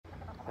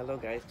Hello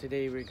guys,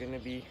 today we're gonna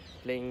be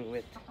playing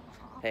with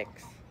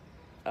Hex.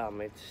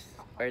 It's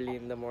early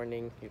in the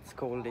morning, it's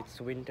cold,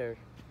 it's winter,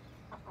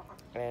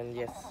 and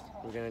yes,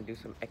 we're gonna do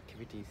some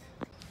activities.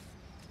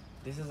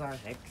 This is our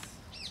Hex.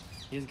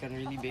 He's gotten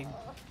really big.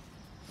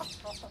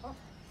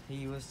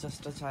 He was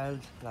just a child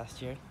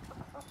last year,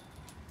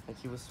 and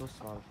he was so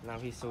small. Now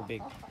he's so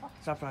big.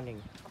 Stop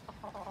running.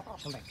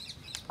 Come back.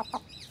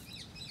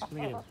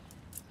 Look at him.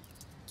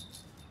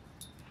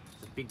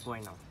 He's a big boy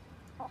now.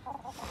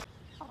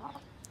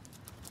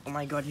 Oh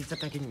my god, he's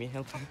attacking me.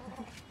 Help him.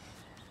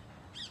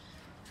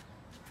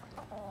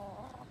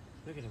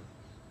 Look at him.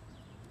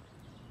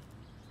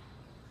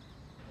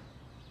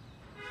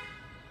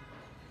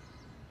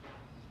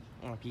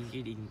 Oh, he's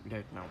eating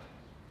dirt now.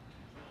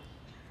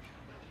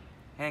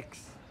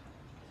 Hex.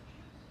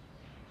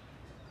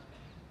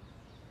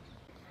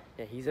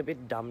 Yeah, he's a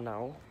bit dumb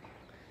now.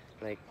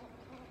 Like,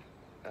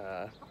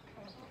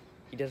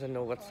 he doesn't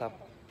know what's up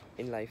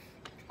in life.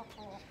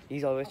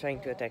 He's always trying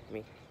to attack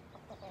me.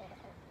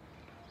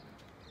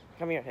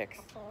 Come here, Hex.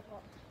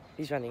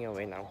 He's running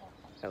away now.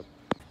 Help.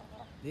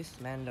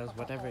 This man does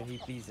whatever he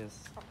pleases.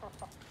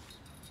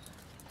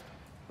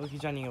 Oh,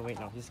 he's running away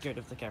now. He's scared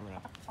of the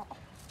camera.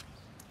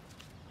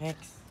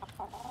 Hex.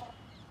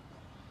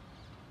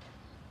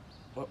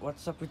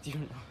 What's up with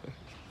you now?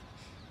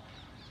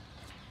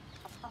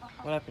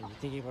 What happened? You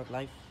thinking about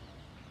life?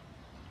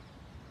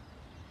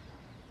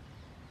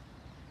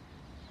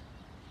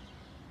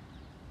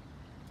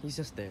 He's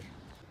just there.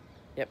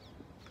 Yep.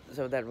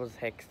 So that was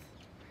Hex.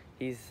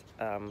 He's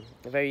a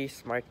very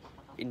smart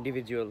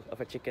individual of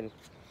a chicken.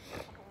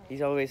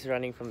 He's always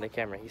running from the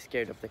camera. He's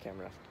scared of the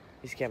camera.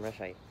 He's camera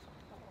shy.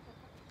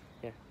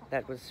 Yeah,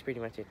 that was pretty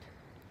much it.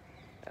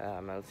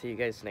 I'll see you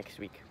guys next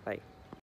week. Bye.